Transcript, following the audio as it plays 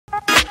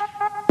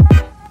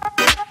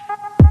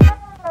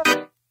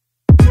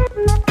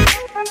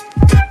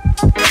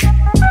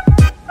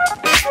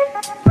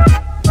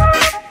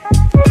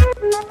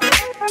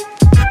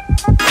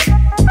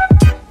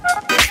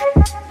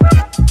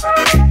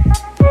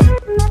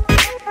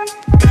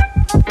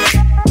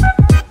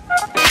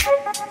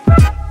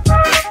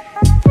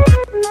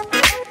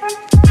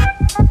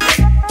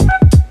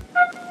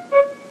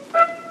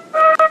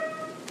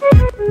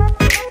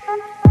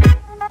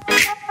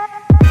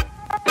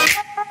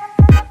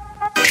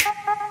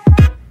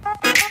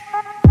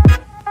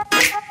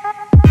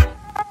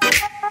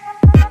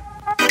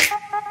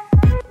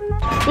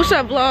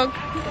What's up, vlog?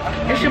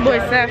 It's your boy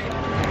Seth.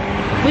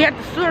 We at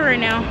the store right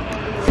now.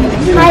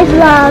 Hi,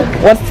 vlog.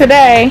 What's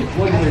today?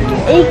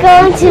 We're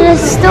going to the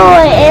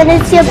store and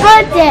it's your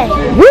birthday.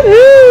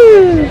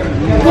 Woohoo!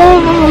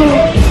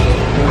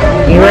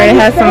 Yeah. You ready to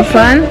have some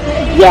fun?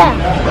 Yeah.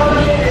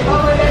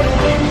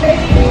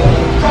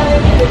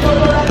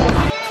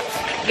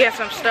 Get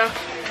some stuff.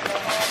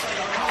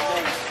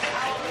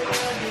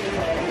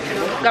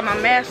 Got my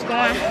mask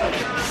on.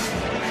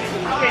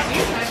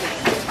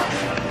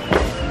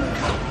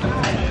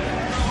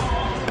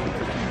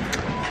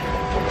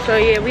 So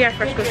yeah, we at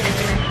Fresh Grocery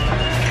today.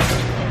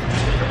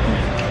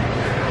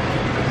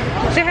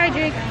 Say hi,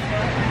 Jake.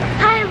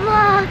 Hi,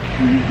 vlog.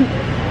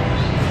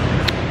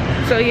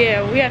 So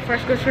yeah, we at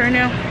Fresh Grocery right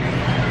now.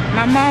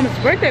 My mom's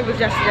birthday was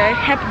yesterday.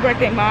 Happy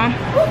birthday, Mom.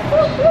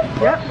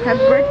 Yep,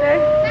 happy birthday.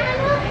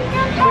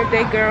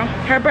 Birthday girl.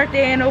 Her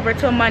birthday ain't over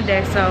till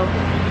Monday, so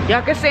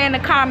y'all can say in the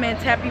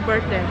comments, happy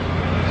birthday.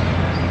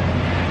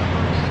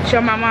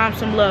 Show my mom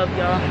some love,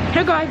 y'all.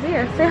 Here go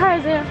Isaiah. Say hi,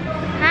 Isaiah.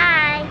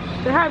 Hi.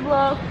 Say hi,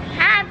 vlog.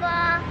 Hi,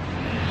 vlog.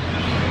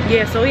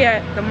 Yeah, so we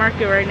at the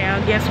market right now,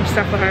 getting some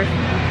stuff for her.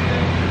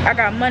 I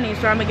got money,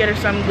 so I'm gonna get her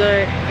something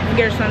good.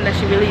 Get her something that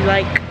she really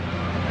like.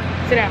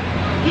 Sit down.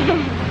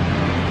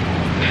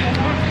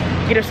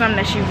 Get her something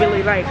that she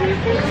really like.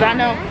 Cause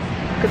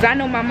I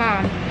know my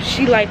mom.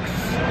 She likes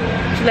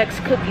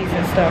cookies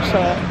and stuff.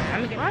 So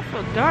I'm gonna. Why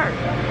so dark?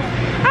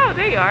 Oh,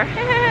 there you are.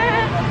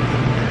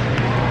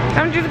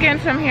 I'm just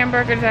getting some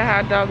hamburgers at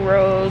Hot Dog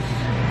Rolls.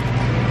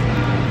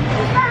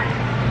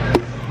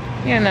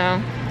 You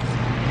know,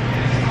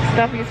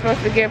 stuff you're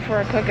supposed to get for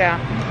a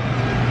cookout.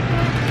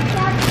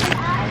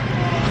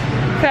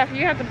 Steph,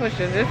 you have to push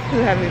this. It's too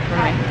heavy for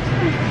me.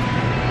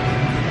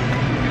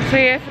 So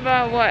yeah, it's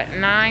about what,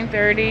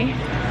 9:30?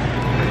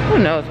 Who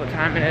knows what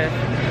time it is?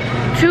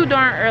 Too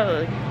darn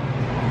early.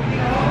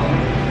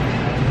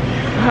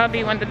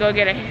 Hubby went to go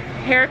get a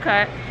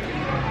haircut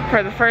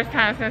for the first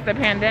time since the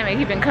pandemic.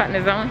 He's been cutting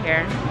his own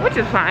hair, which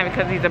is fine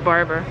because he's a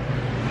barber.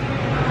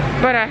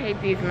 But I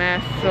hate these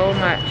masks so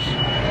much.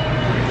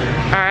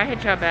 Alright,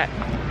 hit y'all back.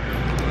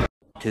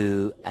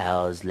 2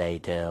 hours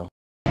later.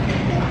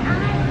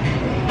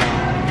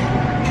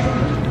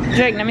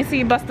 Jake, let me see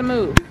you bust a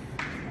move.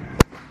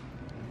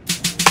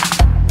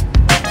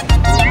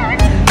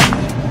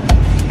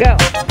 Go.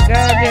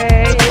 Go,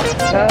 Jake.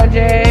 Go,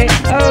 Jake.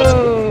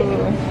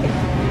 Oh.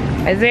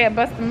 Isaiah,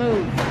 bust a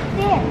move.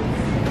 Yeah.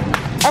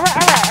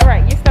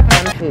 Alright. You're stepping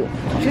on the food.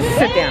 Just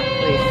sit down,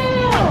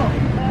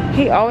 please.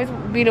 He always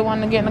be the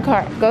one to get in the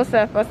car. Go,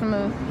 Seth, bust a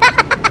move.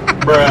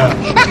 Bruh.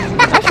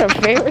 That's your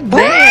favorite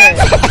dance.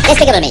 Let's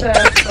take it with me.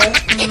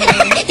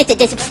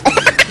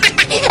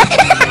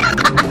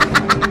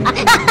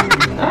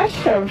 That's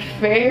your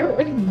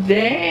favorite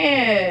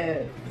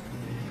dance.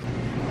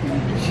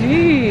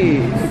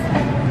 Jeez.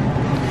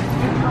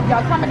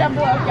 Y'all comment down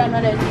below if y'all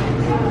know this.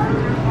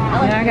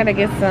 Now I gotta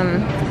get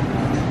some.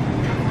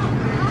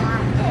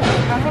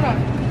 Hold on.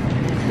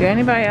 Do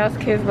anybody else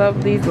kids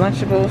love these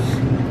Lunchables?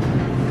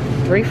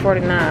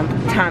 $3.49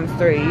 times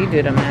 3. You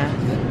do the math.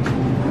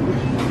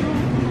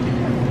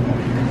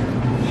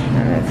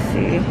 And let's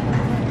see.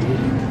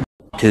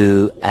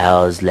 2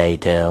 hours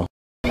later.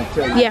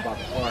 Yeah.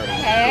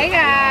 Hey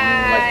guys.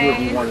 So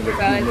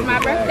it's my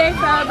birthday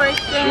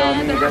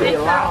celebration. Birthday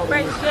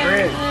celebration.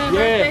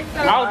 Yeah,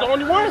 I was the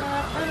only one.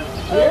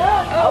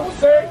 Yeah, I would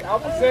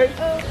say.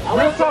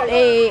 Real talk.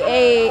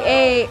 Hey.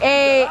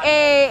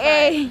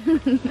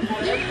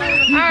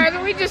 Alright, so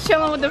we just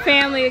chilling with the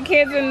family, the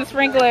kids and the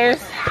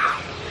sprinklers.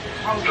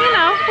 You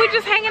know, we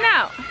just hanging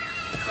out.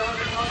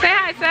 Say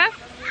hi, Seth.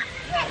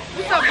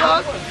 What's up,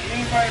 vlog?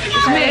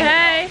 It's me.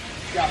 Hey.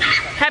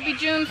 Happy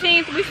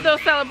Juneteenth. We still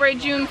celebrate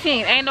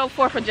Juneteenth. Ain't no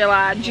 4th of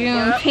July.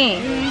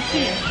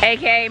 Juneteenth.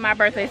 AKA my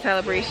birthday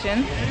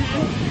celebration.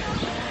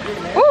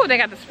 Ooh, they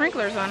got the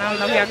sprinklers on. I don't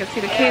know if y'all can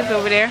see the kids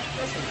over there.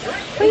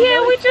 But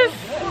yeah, we just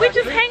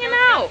hanging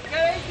out.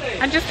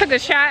 I just took a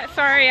shot.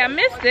 Sorry I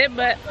missed it,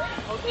 but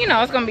you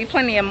know it's gonna be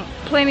plenty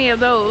of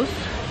those.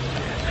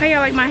 How y'all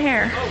like my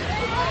hair?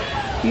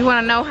 You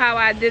wanna know how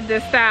I did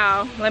this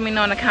style? Let me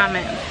know in the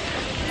comments.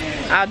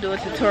 I'll do a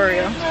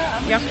tutorial.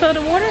 Y'all feel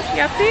the water?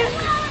 Y'all see it?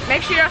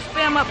 Make sure y'all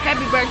spam up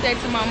happy birthday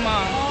to my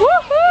mom.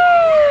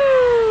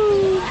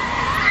 Woohoo!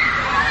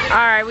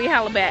 Alright, we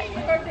holla back.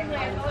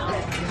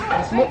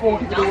 That's my little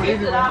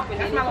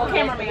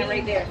cameraman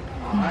right there.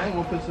 I ain't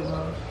gonna put some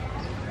on.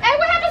 Hey,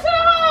 what happened to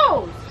the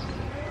hose?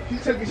 She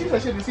said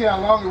she didn't see how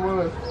long it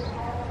was.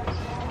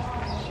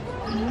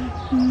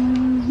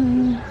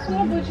 Come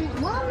on, Bougie.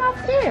 Why am I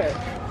scared?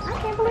 I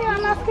can't believe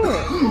I'm not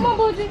scared. Come on,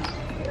 Bougie.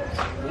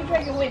 You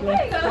drink it with me.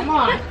 Come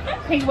on.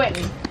 Pink with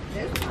me.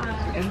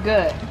 It's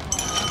good.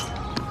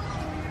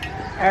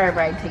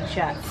 Everybody take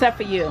shots. Except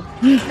for you.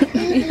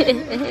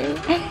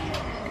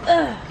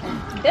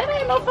 That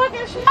ain't no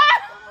fucking shit.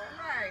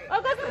 Oh,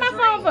 go get my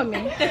phone for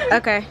me.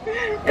 Okay.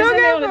 Go get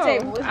it on the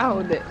table. I'll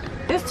hold it.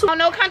 This too.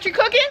 No country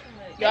cooking?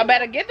 Y'all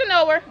better get to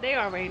know her. They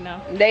already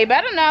know. They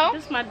better know.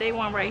 This is my day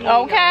one right here.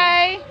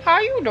 Okay. How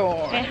you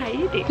doing? And how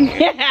you doing?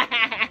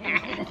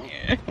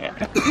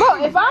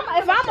 Look, if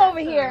I'm over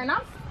here and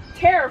I'm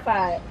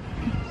terrified,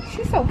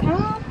 she's so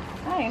calm.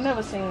 I ain't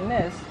never seen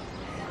this.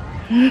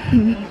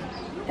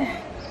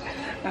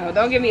 No,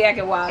 don't get me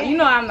acting wild. You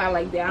know I'm not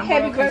like that. I'm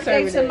Happy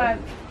birthday to my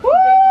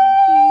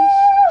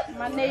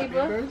my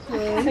neighbor.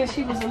 Since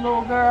she was a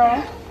little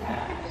girl.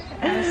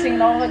 I've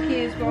seen all her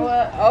kids grow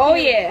up. Oh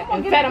yeah,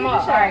 and fed them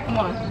up. All right, come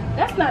on.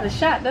 That's not a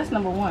shot. That's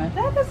number one.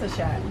 That is a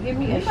shot. Give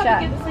me a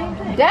shot. Get the same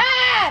thing.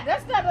 Dad,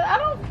 that's not. I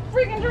don't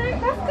freaking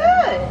drink. That's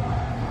good.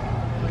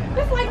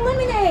 It's like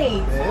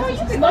lemonade. Oh, you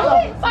can do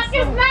it. Fuck,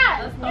 it's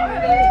not.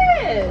 It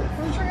is.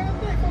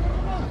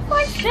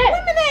 Like shit.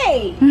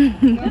 Lemonade.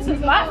 This is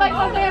not like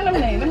no damn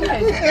lemonade. Let me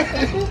tell you.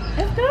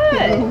 It's good.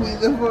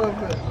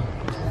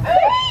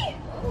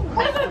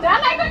 I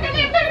like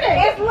lemonade.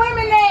 It's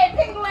lemonade.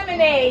 Pink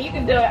lemonade. You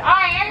can do it. All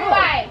right,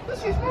 everybody.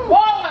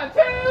 1, 2,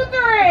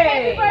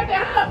 3.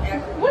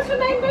 What's the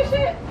name of this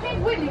shit?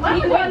 Pink Whitney.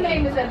 What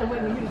name is at the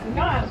Whitney Houston?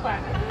 Y'all have to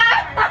find it.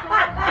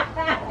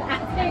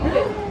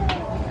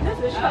 This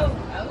is show.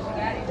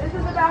 This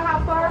is about how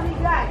far we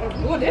got.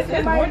 Ooh, this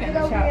is more than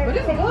a shot, but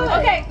it's good.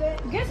 Okay,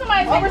 get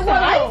somebody to take the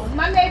water hose.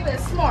 My neighbor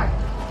is smart.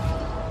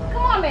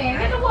 Come on, man.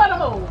 Get the water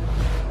hose.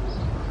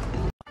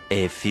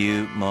 A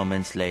few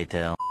moments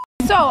later.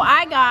 So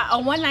I got a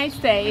one-night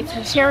stay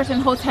to Sheraton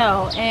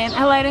Hotel in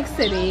Atlantic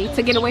City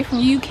to get away from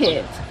you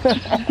kids.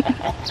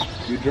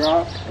 You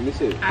drunk? Let me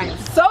see. I am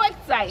so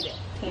excited.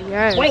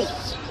 Yes. Wait.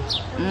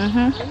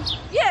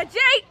 Yeah,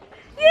 Jake.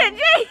 Yeah,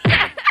 Jake.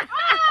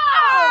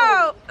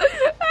 Oh!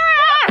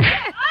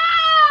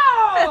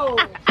 Oh!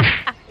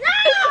 No!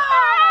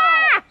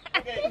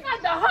 He got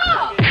the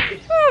hug.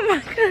 Oh my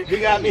God. You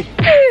got me.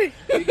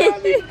 You got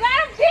me.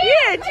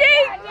 Yeah,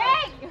 Jake.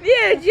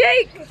 Yeah,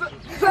 Jake.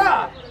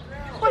 Stop.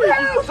 What the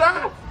hell,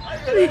 son?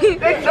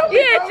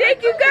 Yeah,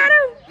 Jake, you got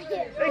him.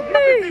 They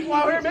jumping people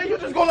out here, man. You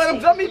just gonna let them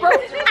jump me, bro?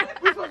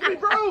 We supposed to be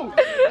bros.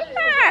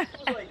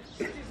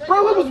 Bro,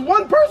 it was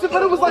one person,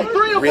 but it was like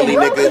 3 of them. Really,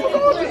 nigga?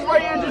 Just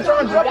right here, just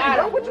trying to jump me,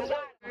 bro. What you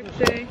got?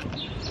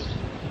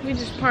 We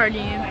just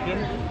partying.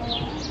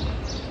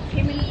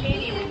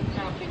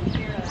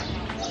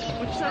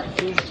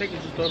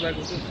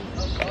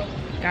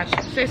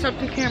 Gotcha. Say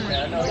something to the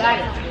camera.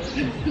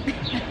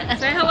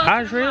 Say hello.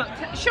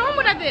 Show them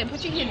what I did.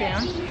 Put your head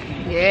down.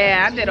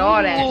 Yeah, I did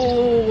all that.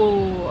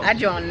 Ooh. I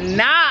joined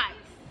nice.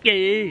 Yeah.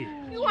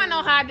 You want to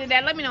know how I did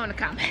that? Let me know in the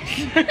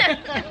comments.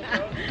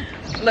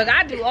 Look,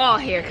 I do all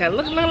haircut.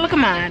 Look at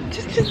mine.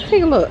 Just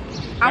take a look.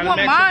 I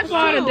want mine too.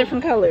 All the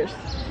different colors.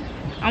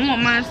 I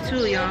want mine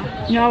too,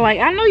 y'all. Y'all like?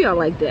 I know y'all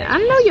like that. I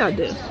know y'all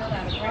do.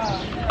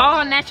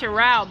 All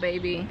natural,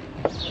 baby.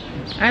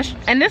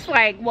 And this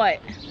like what?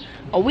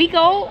 A week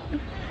old?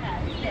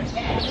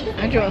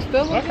 I joined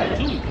still. Well,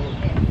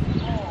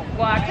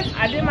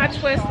 I did my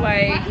twist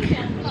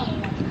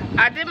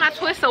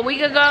a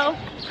week ago.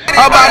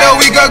 About a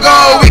week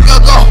ago.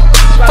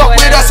 Fuck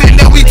with us and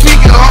then we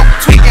tweaking on.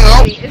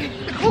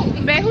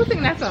 Babe, who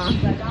sing that song?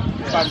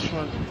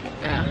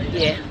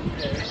 Yeah.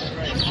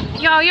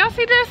 Y'all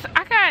see this?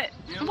 I got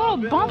little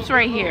bumps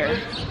right here.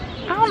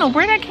 I don't know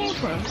where that came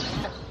from.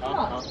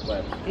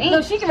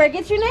 Look, she can ready to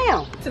get you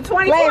now. It's a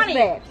 2020.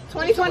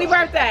 2020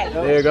 birthday.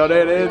 There you go.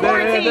 There.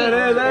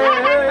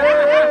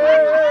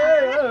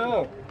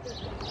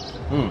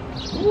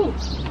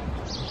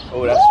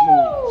 Oh, that's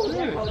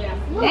smooth.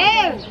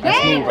 Damn.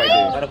 Smooth right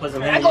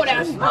there. I go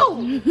down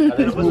smooth.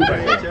 That's smooth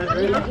right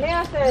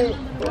there.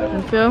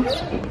 You feel?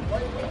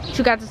 What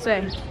you got to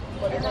say?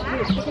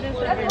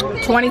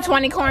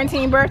 2020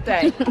 quarantine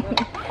birthday.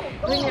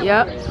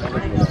 Yep.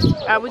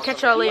 We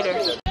catch y'all later.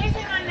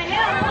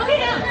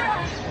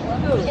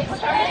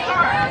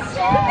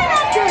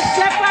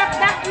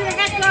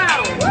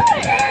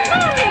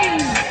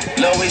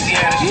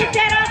 Louisiana shit.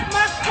 Get off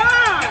my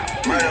phone.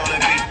 Murder on the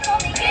beat.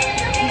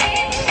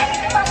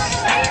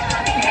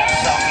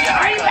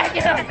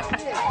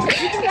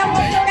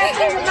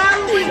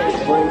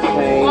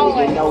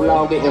 You're no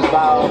longer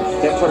involved.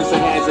 That person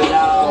has it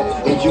all,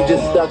 and you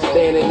just stuck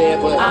standing there.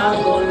 But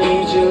I'm gonna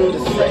need you to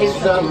say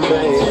something,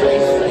 baby.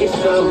 Say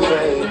something,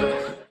 baby.